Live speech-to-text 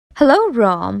Hello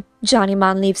Rome,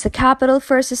 Yaman leaves the capital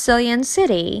for a Sicilian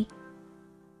city.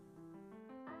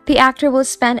 The actor will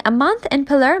spend a month in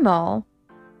Palermo.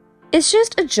 It's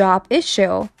just a job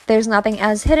issue. There's nothing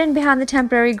else hidden behind the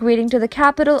temporary greeting to the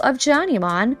capital of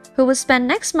Yaman, who will spend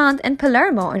next month in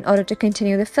Palermo in order to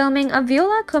continue the filming of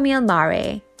Viola come il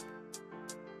mare.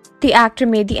 The actor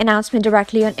made the announcement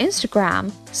directly on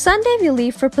Instagram. Sunday we'll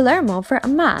leave for Palermo for a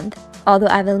month.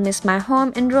 Although I will miss my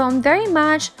home in Rome very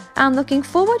much, I'm looking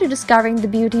forward to discovering the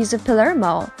beauties of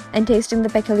Palermo and tasting the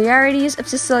peculiarities of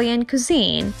Sicilian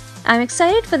cuisine. I'm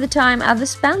excited for the time I will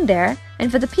spend there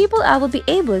and for the people I will be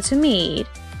able to meet.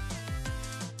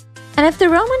 And if the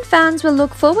Roman fans will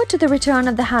look forward to the return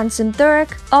of the handsome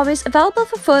Turk, always available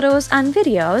for photos and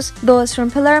videos, those from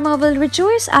Palermo will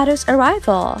rejoice at his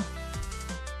arrival.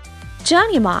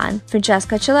 Yaman,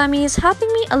 Francesca Chillemi, is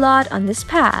helping me a lot on this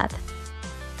path.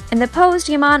 In the post,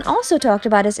 Yaman also talked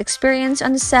about his experience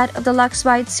on the set of the Lux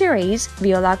White series,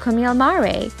 Viola come il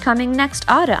mare, coming next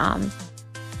autumn.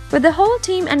 With the whole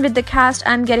team and with the cast,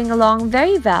 I'm getting along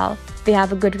very well. We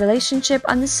have a good relationship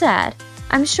on the set.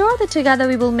 I'm sure that together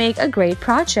we will make a great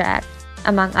project.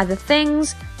 Among other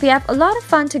things, we have a lot of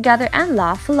fun together and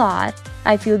laugh a lot.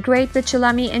 I feel great with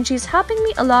Chillemi and she's helping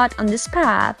me a lot on this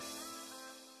path.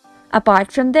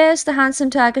 Apart from this, the handsome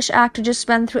Turkish actor just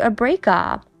went through a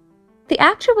breakup. The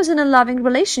actor was in a loving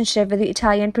relationship with the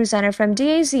Italian presenter from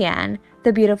DAZN,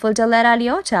 the beautiful Dalera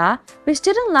Liotta, which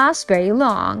didn't last very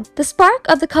long. The spark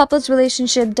of the couple's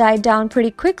relationship died down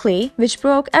pretty quickly, which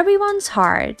broke everyone's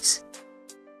hearts.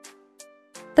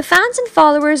 The fans and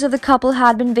followers of the couple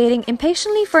had been waiting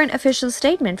impatiently for an official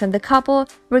statement from the couple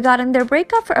regarding their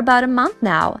breakup for about a month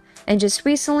now, and just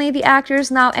recently the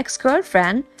actor's now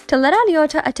ex-girlfriend, Dalera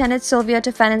Liotta, attended Silvio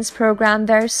Toffanin's program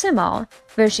Verissimo,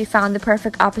 where she found the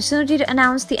perfect opportunity to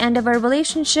announce the end of her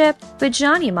relationship with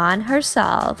Yaman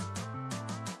herself.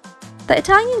 The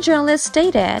Italian journalist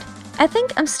stated, "I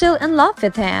think I'm still in love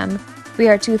with him. We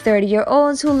are two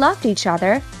 30-year-olds who loved each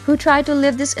other, who tried to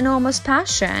live this enormous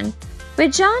passion.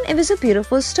 With John, it was a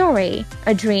beautiful story,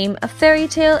 a dream, a fairy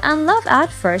tale, and love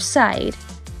at first sight.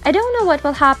 I don't know what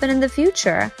will happen in the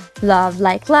future. Love,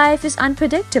 like life, is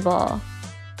unpredictable."